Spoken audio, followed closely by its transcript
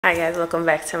Hi guys, welcome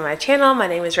back to my channel. My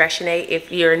name is Rashanae.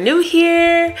 If you're new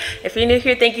here,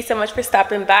 thank you so much for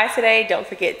stopping by today. Don't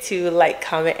forget to like,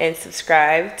 comment, and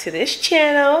subscribe to this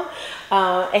channel.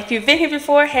 If you've been here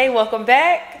before, hey, welcome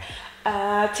back.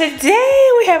 Today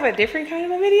we have a different kind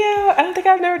of a video. I don't think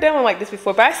I've never done one like this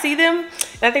before, but I see them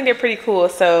and I think they're pretty cool,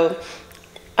 so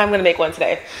I'm gonna make one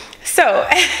today. So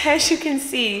as you can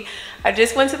see, I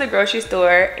just went to the grocery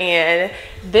store and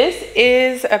this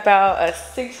is about a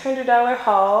 $600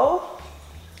 haul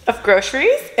of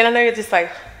groceries. And I know you're just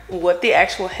like, what the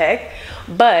actual heck?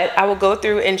 But I will go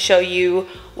through and show you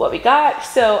what we got.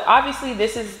 So obviously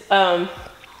this is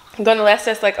gonna last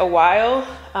us like a while.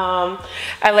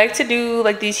 I like to do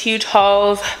like these huge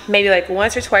hauls maybe like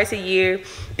once or twice a year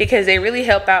because they really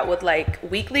help out with like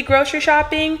weekly grocery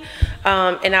shopping,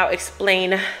 and I'll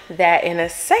explain that in a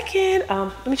second.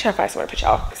 Let me try to find somewhere to put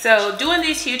y'all. So doing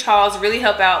these huge hauls really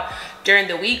help out during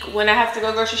the week when I have to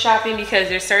go grocery shopping, because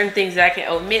there's certain things that I can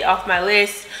omit off my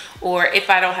list, or if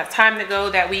I don't have time to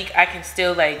go that week, I can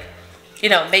still like, you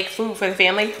know, make food for the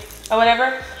family or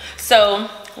whatever. So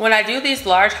when I do these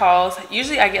large hauls,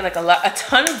 usually I get like a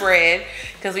ton of bread,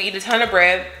 because we eat a ton of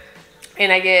bread,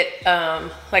 and I get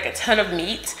like a ton of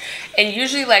meat, and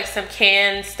usually like some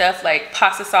canned stuff like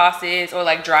pasta sauces or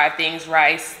like dry things,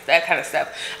 rice, that kind of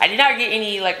stuff. I did not get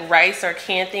any like rice or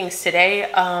canned things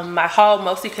today. My haul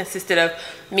mostly consisted of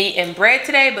meat and bread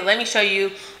today, but let me show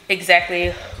you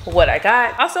exactly what I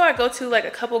got. Also, I go to like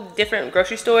a couple different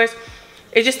grocery stores.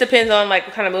 It just depends on like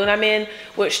what kind of mood I'm in,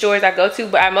 which stores I go to,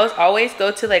 but I most always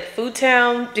go to like Food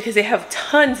Town because they have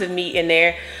tons of meat in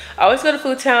there. I always go to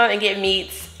Food Town and get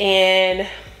meats, and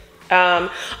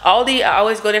Aldi, I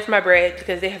always go there for my bread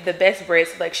because they have the best bread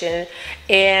selection.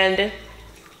 And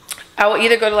I will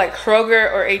either go to like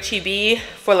Kroger or H-E-B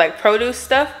for like produce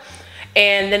stuff.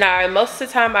 And then most of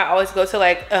the time I always go to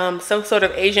like some sort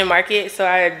of Asian market. So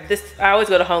I always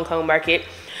go to Hong Kong market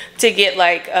to get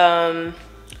like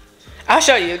I'll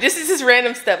show you. This is just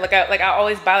random stuff. Like I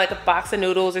always buy like a box of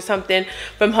noodles or something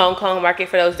from Hong Kong market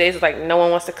for those days. Like no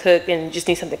one wants to cook and just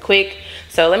need something quick.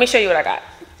 So let me show you what I got.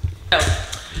 So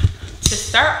to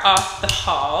start off the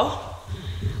haul,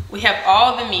 we have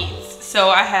all the meats. So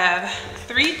I have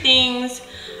 3 things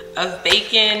of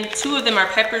bacon. 2 of them are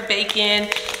peppered bacon,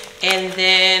 and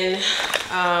then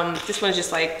this one's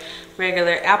just like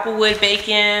regular applewood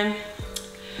bacon.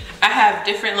 I have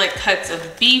different like cuts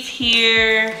of beef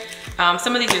here.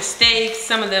 Some of these are steaks,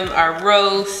 some of them are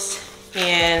roast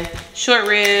and short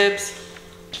ribs.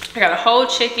 I got a whole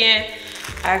chicken.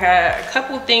 I got a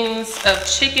couple things of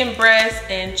chicken breast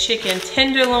and chicken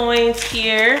tenderloins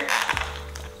here.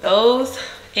 Those.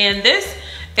 And this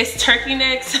is turkey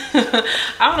necks. I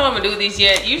don't know what I'm gonna do with these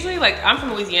yet. Usually, like, I'm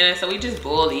from Louisiana, so we just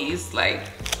boil these. Like,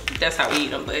 that's how we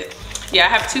eat them. But yeah, I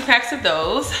have 2 packs of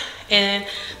those. And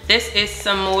this is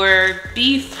some more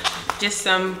beef, just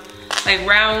some like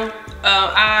round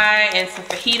eye and some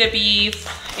fajita beef,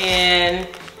 and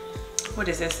what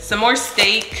is this? Some more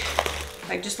steak,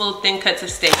 like just little thin cuts of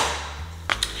steak.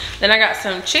 Then I got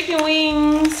some chicken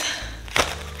wings,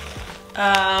 2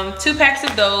 packs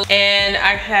of those, and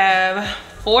I have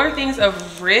 4 things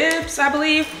of ribs, I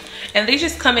believe. And they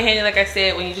just come in handy, like I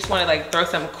said, when you just want to like throw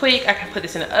something quick. I can put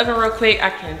this in the oven real quick. I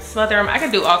can smother them. I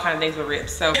can do all kinds of things with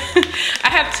ribs. So I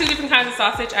have 2 different kinds of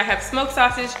sausage. I have smoked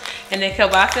sausage and then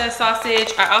kielbasa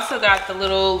sausage. I also got the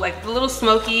little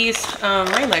smokies.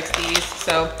 Ray likes these.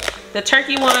 So the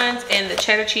turkey ones and the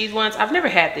cheddar cheese ones. I've never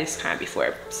had this kind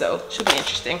before, so should be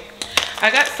interesting.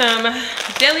 I got some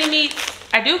deli meat.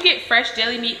 I do get fresh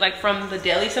deli meat like from the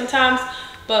deli sometimes.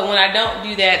 But when I don't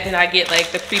do that, then I get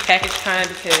like the prepackaged kind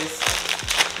because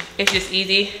it's just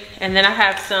easy. And then I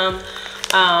have some,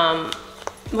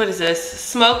 what is this?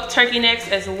 Smoked turkey necks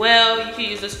as well. You can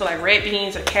use this for like red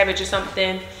beans or cabbage or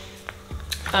something.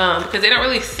 Because they don't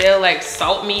really sell like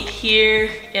salt meat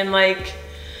here in like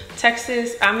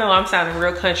Texas. I know I'm sounding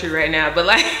real country right now, but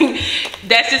like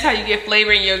that's just how you get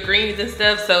flavor in your greens and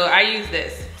stuff. So I use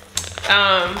this.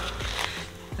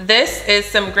 This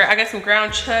is I got some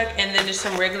ground chuck and then just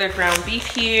some regular ground beef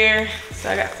here.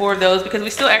 So I got 4 of those because we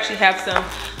still actually have some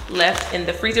left in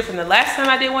the freezer from the last time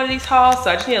I did one of these hauls. So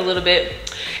I just need a little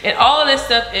bit. And all of this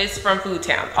stuff is from Food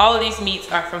Town. All of these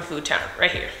meats are from Food Town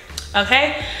right here.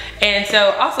 Okay. And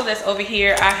so also that's over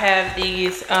here. I have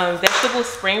these vegetable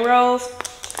spring rolls.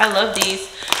 I love these.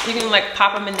 You can like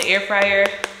pop them in the air fryer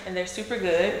and they're super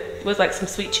good with like some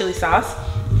sweet chili sauce.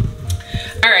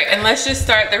 All right, and let's just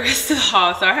start the rest of the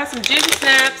haul. So I have some ginger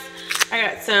snaps. I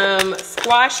got some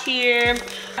squash here.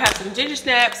 I have some ginger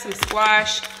snaps, some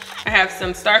squash. I have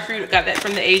some star fruit, got that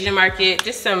from the Asian market.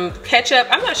 Just some ketchup.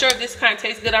 I'm not sure if this kind of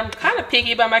tastes good. I'm kind of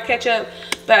picky about my ketchup,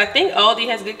 but I think Aldi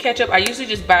has good ketchup. I usually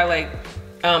just buy like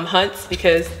Hunt's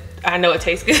because I know it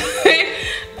tastes good.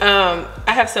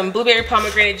 I have some blueberry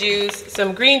pomegranate juice,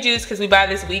 some green juice because we buy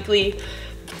this weekly.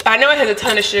 I know it has a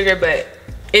ton of sugar, but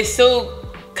it's still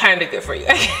kind of good for you,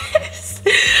 I guess.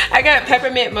 I got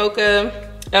peppermint mocha.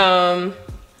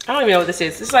 I don't even know what this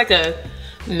is. It's like a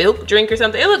milk drink or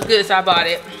something. It looked good, so I bought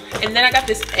it. And then I got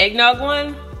this eggnog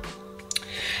one.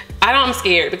 I'm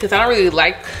scared because I don't really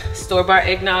like store-bought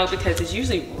eggnog because it's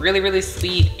usually really, really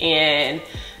sweet, and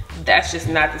that's just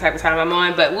not the type of time I'm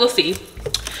on, but we'll see.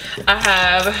 I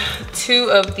have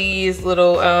 2 of these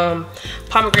little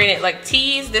pomegranate like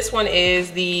teas. This one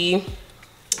is the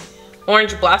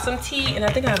orange blossom tea, and I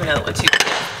think I have another one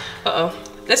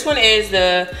too. This one is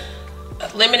the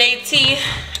lemonade tea.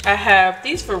 I have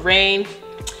these for Rain.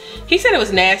 He said it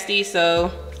was nasty,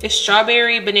 so it's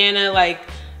strawberry banana like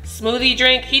smoothie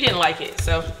drink. He didn't like it,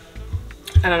 so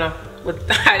I don't know.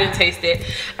 I didn't taste it.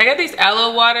 I got these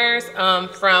aloe waters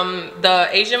from the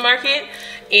Asian market,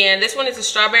 and this one is a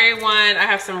strawberry one. I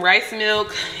have some rice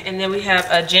milk, and then we have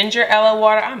a ginger aloe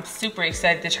water. I'm super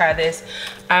excited to try this.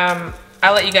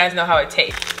 I'll let you guys know how it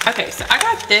tastes. Okay, so I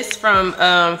got this from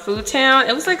Food Town.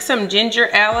 It was like some ginger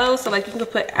aloe, so like you can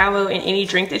put aloe in any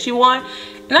drink that you want.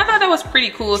 And I thought that was pretty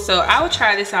cool, so I will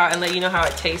try this out and let you know how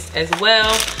it tastes as well.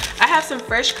 I have some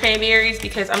fresh cranberries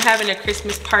because I'm having a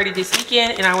Christmas party this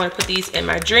weekend and I want to put these in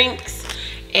my drinks.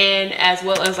 And as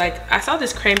well as like, I saw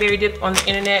this cranberry dip on the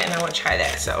internet and I want to try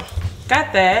that, so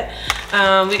got that.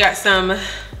 We got some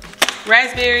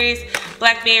raspberries,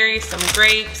 blackberries, some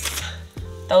grapes.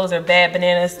 Those are bad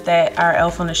bananas that our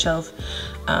elf on the shelf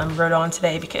wrote on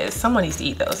today because someone needs to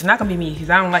eat those. It's not gonna be me because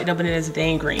I don't like no bananas if they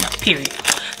ain't green, period.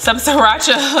 Some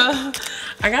sriracha.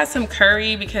 I got some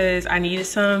curry because I needed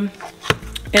some.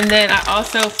 And then I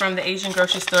also, from the Asian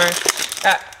grocery store,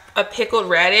 got a pickled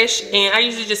radish, and I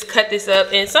usually just cut this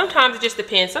up, and sometimes it just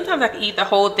depends. Sometimes I can eat the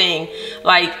whole thing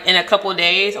like in a couple of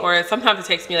days, or sometimes it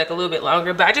takes me like a little bit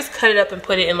longer, but I just cut it up and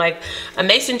put it in like a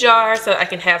mason jar so I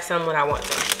can have some when I want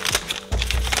some.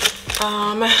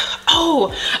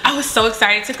 Oh, I was so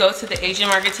excited to go to the Asian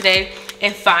market today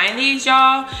and find these,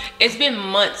 y'all. It's been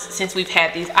months since we've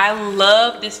had these. I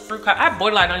love this fruit. I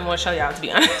borderline don't even want to show y'all, to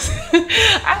be honest.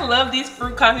 I love these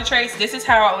fruit concentrates. This is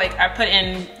how like I put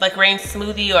in like Rain's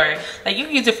smoothie, or like you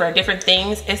can use it for different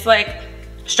things. It's like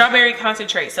strawberry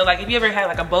concentrate. So like if you ever had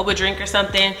like a boba drink or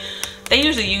something, they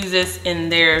usually use this in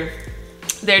their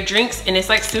drinks, and it's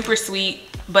like super sweet,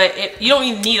 but you don't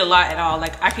even need a lot at all.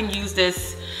 Like I can use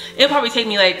this. It'll probably take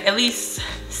me like at least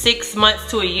 6 months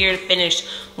to a year to finish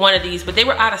one of these, but they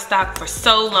were out of stock for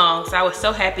so long, so I was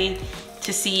so happy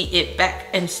to see it back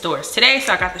in stores today.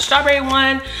 So I got the strawberry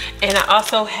one, and I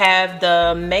also have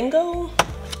the mango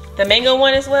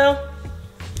one as well.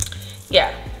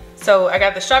 Yeah, so I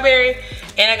got the strawberry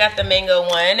and I got the mango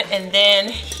one. And then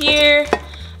here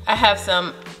I have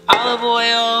some olive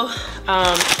oil.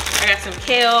 I got some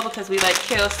kale because we like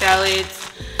kale salads.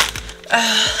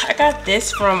 I got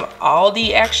this from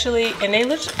Aldi actually, and they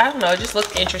look, I don't know, it just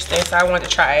looked interesting, so I wanted to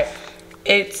try it.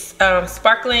 It's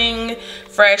sparkling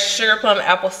fresh sugar plum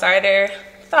apple cider.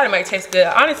 Thought it might taste good.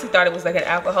 I honestly thought it was like an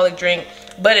alcoholic drink,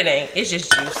 but it ain't. It's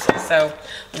just juice, so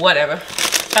whatever.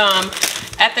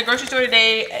 At the grocery store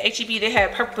today at H-E-B, they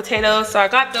had purple potatoes, so I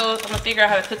got those. I'm gonna figure out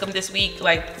how to cook them this week,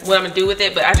 like what I'm gonna do with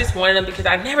it, but I just wanted them because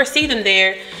I never see them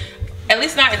there, at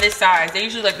least not in this size. They're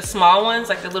usually like the small ones,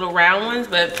 like the little round ones,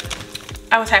 but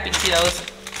I was happy to see those.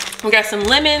 We got some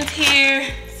lemons here,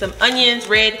 some onions,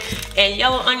 red and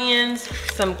yellow onions,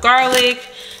 some garlic,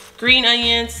 green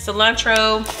onions,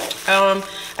 cilantro,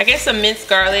 I guess some minced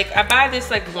garlic. I buy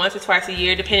this like once or twice a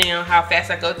year depending on how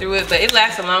fast I go through it, but it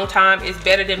lasts a long time. It's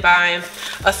better than buying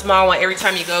a small one every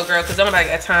time you go, girl, because nobody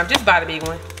got time. Just buy the big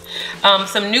one.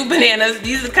 Some new bananas.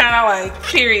 These are kind of like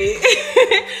period.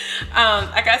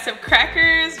 I got some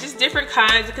crackers, just different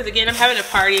kinds, because again I'm having a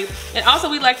party, and also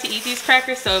we like to eat these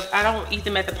crackers, so if I don't eat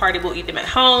them at the party, we'll eat them at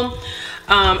home.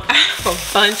 I have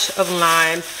a bunch of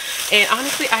limes, and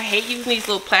honestly I hate using these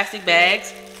little plastic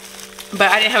bags, but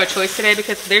I didn't have a choice today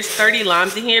because there's 30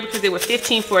 limes in here because they were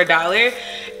 15 for $1,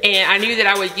 and I knew that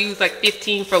I would use like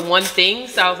 15 for one thing,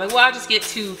 so I was like, well, I'll just get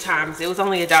 2 times. It was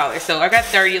only $1, so I got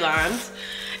 30 limes.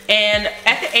 And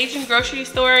at the Asian grocery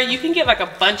store, you can get like a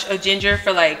bunch of ginger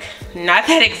for like not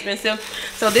that expensive.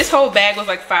 So this whole bag was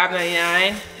like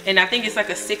 $5.99, and I think it's like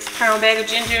a 6-pound bag of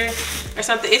ginger or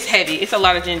something. It's heavy. It's a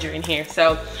lot of ginger in here.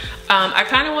 So I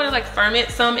kind of want to like ferment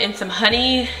some in some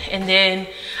honey, and then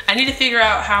I need to figure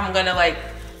out how I'm gonna like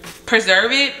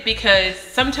preserve it, because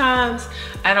sometimes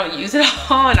I don't use it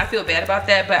all, and I feel bad about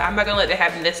that, but I'm not gonna let that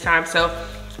happen this time. So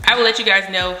I will let you guys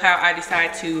know how I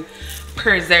decide to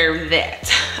preserve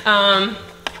that.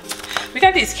 We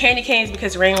got these candy canes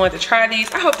because Rain wanted to try these.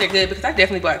 I hope they're good because I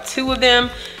definitely bought 2 of them.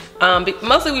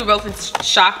 Mostly we were both in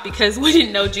shock because we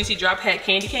didn't know Juicy Drop had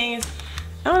candy canes.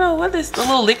 I don't know what this, the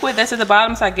little liquid that's at the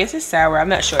bottom, so I guess it's sour. I'm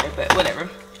not sure, but whatever.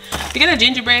 We got a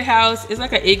gingerbread house. It's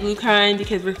like an igloo kind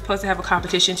because we're supposed to have a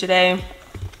competition today.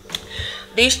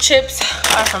 These chips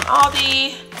are from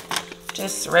Aldi.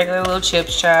 Just regular little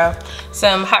chips, child.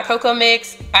 Some hot cocoa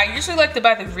mix. I usually like to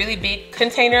buy the really big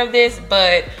container of this,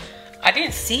 but I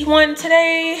didn't see one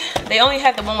today. They only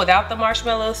had the one without the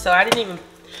marshmallows, so I didn't even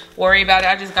worry about it.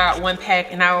 I just got 1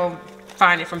 pack and I will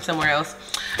find it from somewhere else.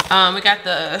 We got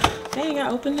the, dang, I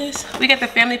opened this. We got the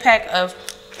family pack of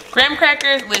graham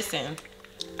crackers. Listen,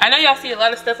 I know y'all see a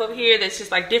lot of stuff over here that's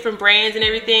just like different brands and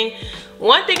everything.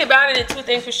 One thing about it, and 2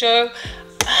 things for sure,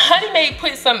 Honey Maid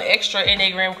put some extra in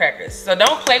their graham crackers. So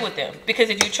don't play with them, because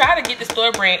if you try to get the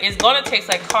store brand, it's gonna taste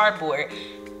like cardboard.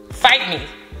 Fight me.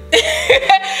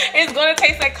 It's gonna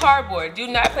taste like cardboard. Do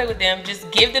not play with them.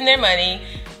 Just give them their money.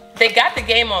 They got the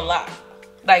game on lock.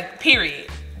 Like, period.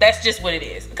 That's just what it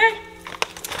is, okay?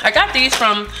 I got these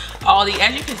from Aldi.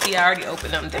 As you can see, I already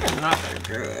opened them. They're not that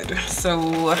good.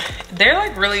 So they're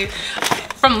like really,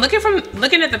 from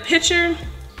looking at the picture,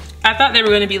 I thought they were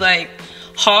gonna be like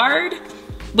hard,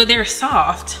 but they're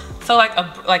soft. So like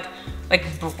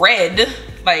bread.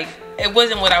 Like, it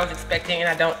wasn't what I was expecting, and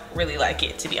I don't really like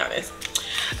it, to be honest.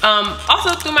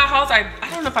 Also through my house, I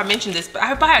don't know if I mentioned this, but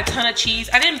I buy a ton of cheese.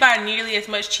 I didn't buy nearly as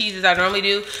much cheese as I normally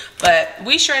do, but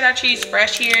we shred our cheese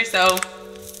fresh here. So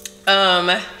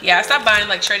yeah, I stopped buying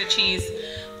like shredded cheese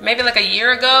maybe like a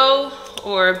year ago,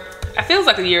 or it feels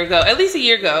like a year ago, at least a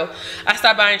year ago. I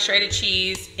stopped buying shredded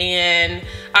cheese, and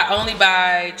I only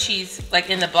buy cheese like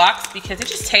in the box because it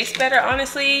just tastes better,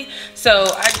 honestly. So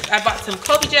I bought some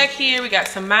Colby Jack here. We got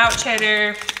some mild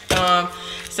cheddar,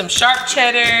 some sharp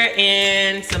cheddar,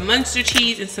 and some Munster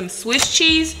cheese, and some Swiss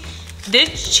cheese.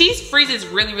 This cheese freezes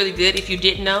really, really good, if you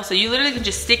didn't know. So you literally can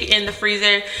just stick it in the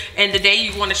freezer, and the day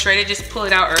you want to shred it, just pull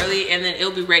it out early, and then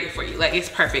it'll be ready for you. Like, it's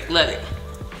perfect. Love it.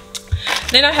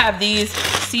 Then I have these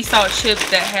sea salt chips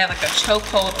that had like a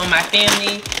chokehold on my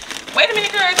family. Wait a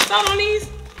minute, girl, is salt on these?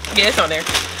 Yeah, it's on there.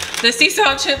 The sea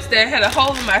salt chips that had a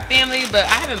hold on my family, but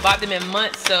I haven't bought them in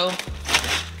months, so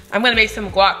I'm gonna make some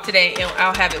guac today, and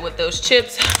I'll have it with those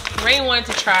chips. Rain wanted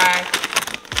to try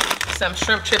some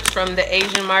shrimp chips from the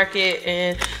Asian market,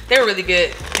 and they were really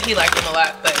good. He liked them a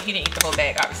lot, but he didn't eat the whole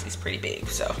bag. Obviously, it's pretty big,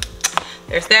 so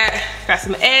there's that. Got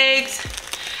some eggs,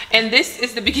 and this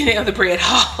is the beginning of the bread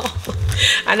haul.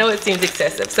 I know it seems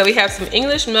excessive. So we have some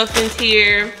English muffins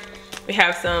here. We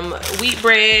have some wheat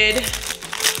bread.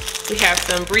 We have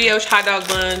some brioche hot dog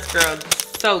buns. Girl,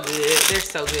 so good. They're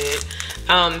so good.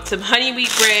 Some honey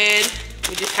wheat bread.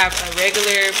 We just have a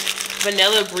regular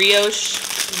vanilla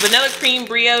cream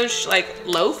brioche, like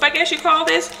loaf, I guess you call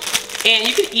this. And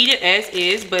you can eat it as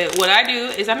is, but what I do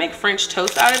is I make French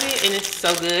toast out of it, and it's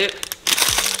so good.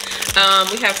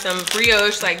 We have some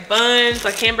brioche like buns,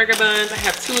 like hamburger buns. I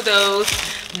have 2 of those.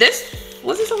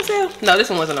 Was this on sale? No, this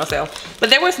one wasn't on sale. But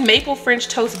there was maple French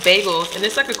toast bagels, and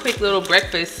it's like a quick little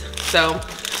breakfast. So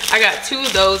I got 2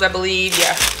 of those, I believe.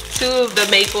 Yeah, 2 of the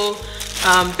maple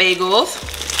bagels.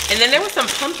 And then there were some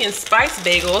pumpkin spice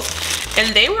bagels,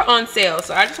 and they were on sale.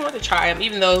 So I just wanted to try them,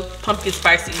 even though pumpkin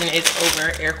spice season is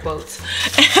over, air quotes.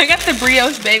 And I got the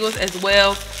brioche bagels as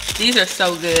well. These are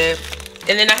so good.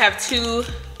 And then I have 2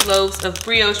 loaves of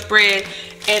brioche bread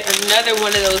and another one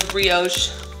of those brioche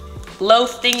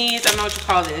loaf thingies. I don't know what you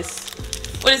call this.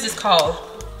 What is this called?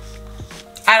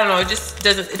 I don't know. It just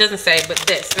doesn't say, but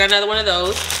this. I got another one of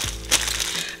those.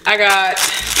 I got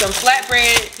some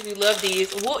flatbread because we love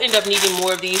these. We'll end up needing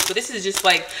more of these, but this is just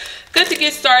like good to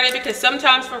get started, because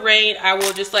sometimes for Rain, I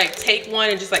will just like take one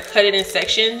and just like cut it in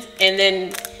sections, and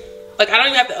then like I don't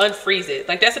even have to unfreeze it.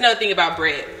 Like, that's another thing about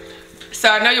bread. So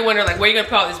I know you're wondering like, where are you gonna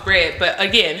put all this bread? But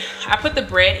again, I put the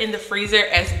bread in the freezer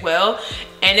as well,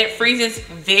 and it freezes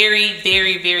very,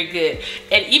 very, very good.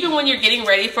 And even when you're getting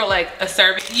ready for like a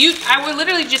serving, I would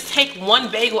literally just take 1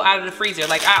 bagel out of the freezer.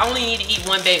 Like, I only need to eat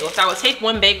 1 bagel. So I would take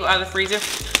 1 bagel out of the freezer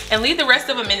and leave the rest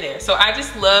of them in there. So I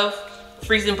just love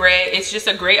freezing bread. It's just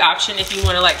a great option if you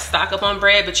want to like stock up on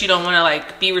bread, but you don't want to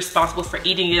like be responsible for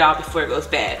eating it all before it goes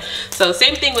bad. So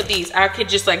same thing with these. I could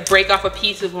just like break off a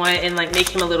piece of one and like make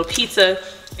him a little pizza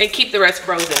and keep the rest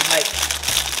frozen. Like,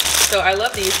 so I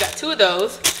love these. Got 2 of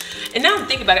those. And now I'm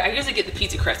thinking about it, I usually get the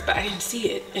pizza crust, but I didn't see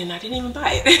it, and I didn't even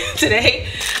buy it today.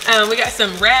 We got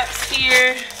some wraps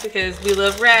here because we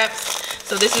love wraps.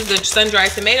 So this is the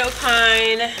sun-dried tomato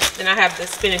kind. Then I have the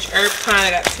spinach herb kind.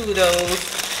 I got 2 of those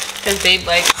because they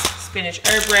like spinach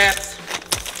herb wraps.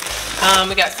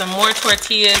 We got some more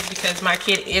tortillas because my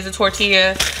kid is a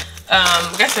tortilla.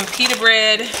 We got some pita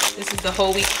bread. This is the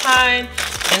whole wheat kind.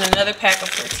 And another pack of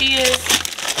tortillas.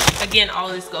 Again, all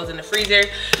of this goes in the freezer.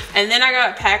 And then I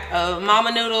got a pack of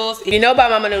mama noodles. If you know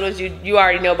about mama noodles, you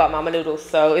already know about mama noodles.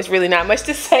 So it's really not much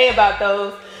to say about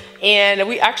those. And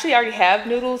we actually already have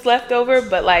noodles left over,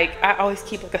 but like I always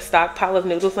keep like a stockpile of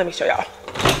noodles. Let me show y'all.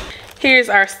 Here's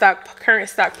our current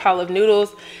stockpile of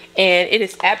noodles, and it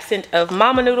is absent of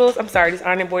mama noodles. I'm sorry, this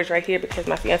ironing board is right here because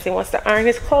my fiance wants to iron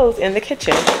his clothes in the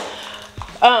kitchen.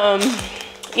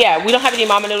 Yeah, we don't have any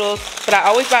mama noodles, but I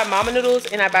always buy mama noodles,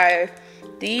 and I buy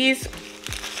these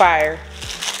fire.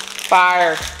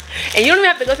 And you don't even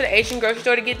have to go to the Asian grocery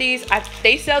store to get these.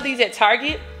 They sell these at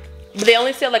Target, but they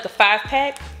only sell like a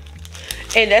 5-pack.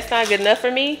 And that's not good enough for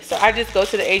me, so I just go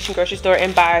to the Asian grocery store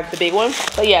and buy the big one.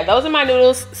 But yeah, those are my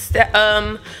noodles that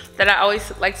I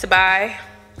always like to buy.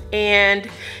 And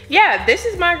yeah, this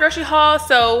is my grocery haul.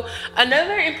 So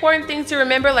another important thing to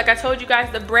remember, like I told you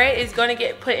guys, the bread is going to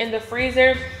get put in the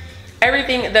freezer.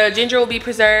 Everything, the ginger will be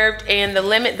preserved, and the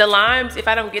limes, if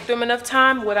I don't get through them enough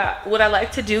time, what I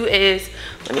like to do is,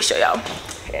 let me show y'all.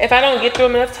 If I don't get through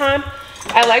them enough time,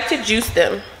 I like to juice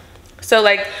them. So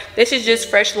like this is just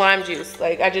fresh lime juice.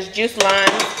 Like I just juice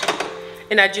limes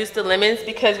and I juice the lemons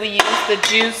because we use the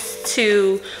juice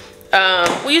to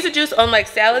on like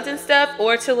salads and stuff,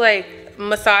 or to like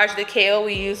massage the kale.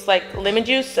 We use like lemon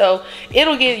juice, so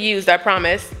it'll get used, I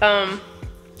promise. And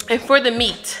for the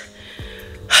meat,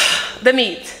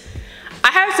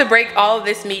 I have to break all of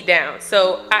this meat down.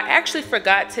 So I actually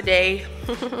forgot today.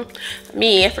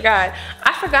 I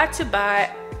forgot to buy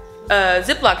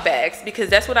Ziploc bags because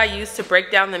that's what I use to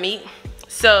break down the meat.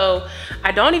 So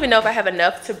I don't even know if I have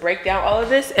enough to break down all of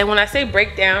this. And when I say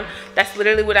break down, that's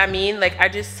literally what I mean. Like I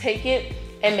just take it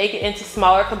and make it into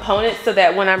smaller components so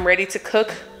that when I'm ready to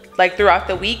cook, like throughout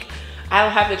the week, I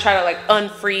don't have to try to like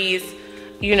unfreeze,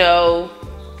 you know,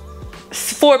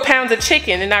 4 pounds of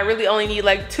chicken and I really only need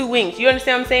like 2 wings. You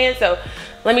understand what I'm saying? So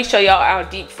let me show y'all our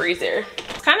deep freezer.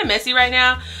 It's kind of messy right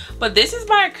now, but this is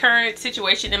my current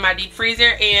situation in my deep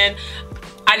freezer. And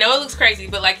I know it looks crazy,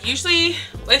 but like usually,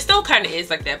 well, it still kind of is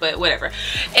like that, but whatever.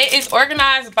 It is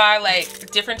organized by like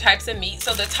different types of meat.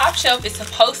 So the top shelf is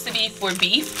supposed to be for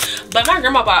beef, but my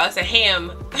grandma bought us a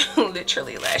ham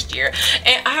literally last year,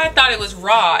 and I thought it was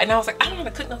raw, and I was like, I don't know how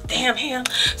to cook no damn ham.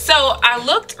 So I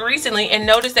looked recently and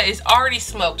noticed that it's already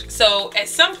smoked. So at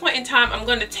some point in time, I'm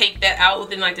going to take that out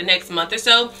within like the next month or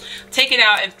so, take it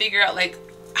out and figure out like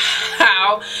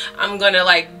how I'm gonna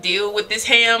like deal with this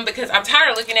ham, because I'm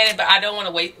tired of looking at it, but I don't want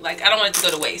to wait, like I don't want it to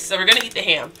go to waste. So we're gonna eat the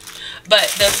ham, but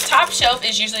the top shelf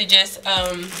is usually just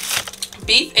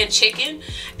beef and chicken,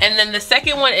 and then the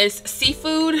second one is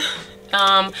seafood.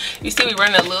 You see we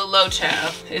run a little low,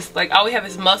 child. It's like all we have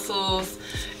is mussels,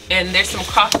 and there's some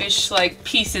crawfish like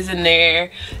pieces in there,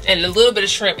 and a little bit of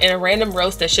shrimp, and a random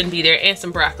roast that shouldn't be there, and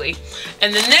some broccoli.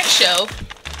 And the next shelf,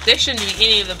 there shouldn't be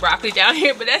any of the broccoli down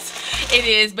here, but it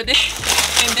is. But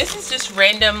this is just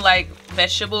random like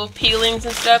vegetable peelings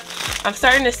and stuff. I'm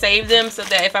starting to save them so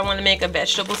that if I want to make a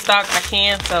vegetable stock, I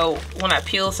can. So when I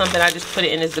peel something, I just put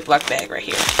it in this Ziploc bag right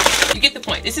here. You get the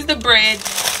point. This is the bread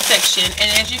section,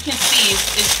 and as you can see,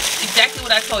 it's exactly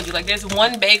what I told you. Like there's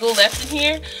one bagel left in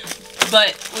here,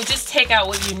 but we'll just take out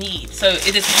what you need, so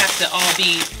it doesn't have to all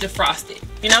be defrosted,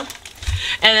 you know?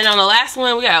 And then on the last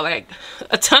one, we got like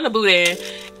a ton of boudin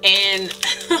and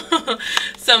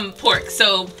some pork.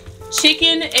 So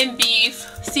chicken and beef,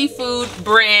 seafood,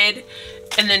 bread,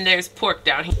 and then there's pork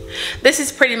down here. This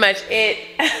is pretty much it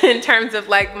in terms of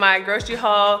like my grocery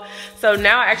haul. So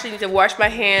now I actually need to wash my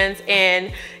hands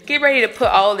and get ready to put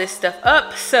all this stuff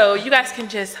up. So you guys can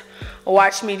just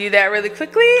watch me do that really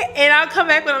quickly, and I'll come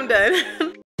back when I'm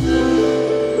done.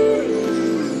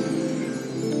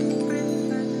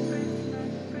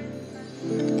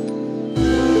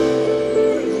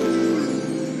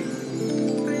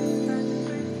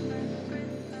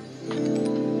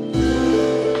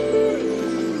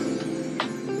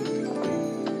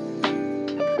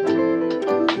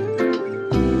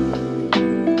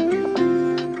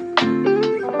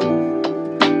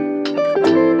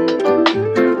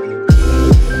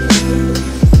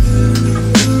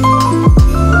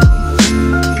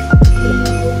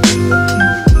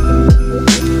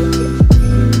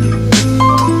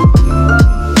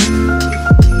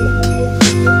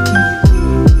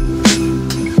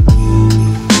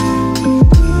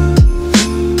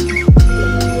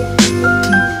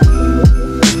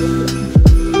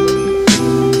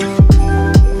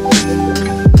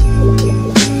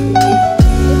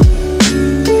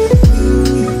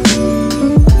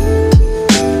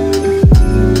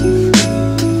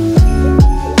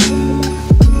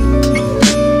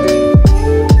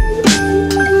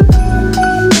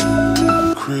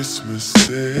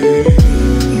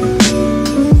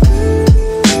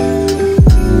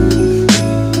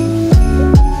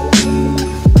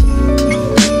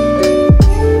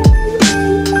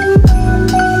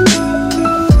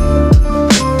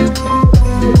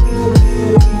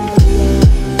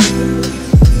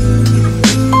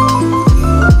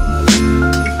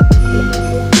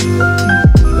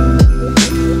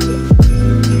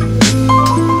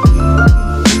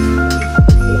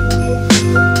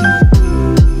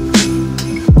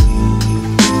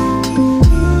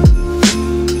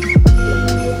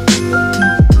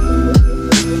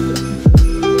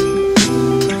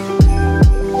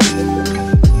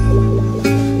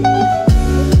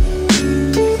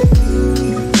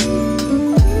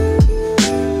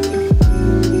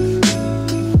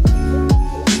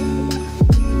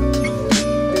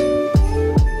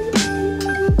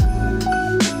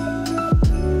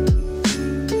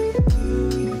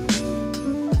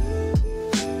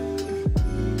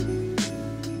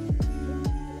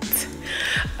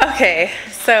 Okay,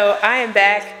 so I am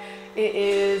back. It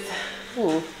is,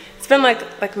 it's been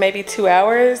like maybe 2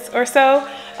 hours or so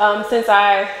since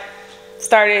I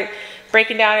started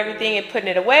breaking down everything and putting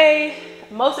it away.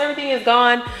 Most everything is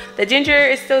gone. The ginger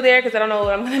is still there because I don't know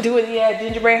what I'm gonna do with it yet.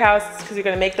 Gingerbread house, because we're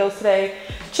gonna make those today.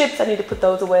 Chips, I need to put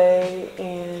those away.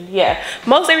 And yeah,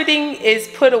 most everything is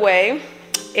put away,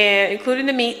 and including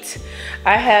the meat.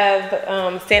 I have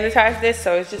sanitized this,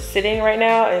 so it's just sitting right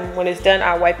now, and when it's done,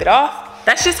 I'll wipe it off.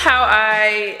 That's just how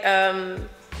I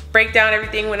break down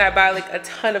everything when I buy like a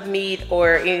ton of meat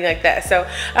or anything like that. So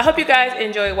I hope you guys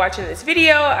enjoyed watching this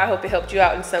video. I hope it helped you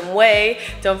out in some way.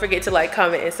 Don't forget to like,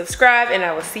 comment, and subscribe, and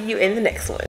I will see you in the next one.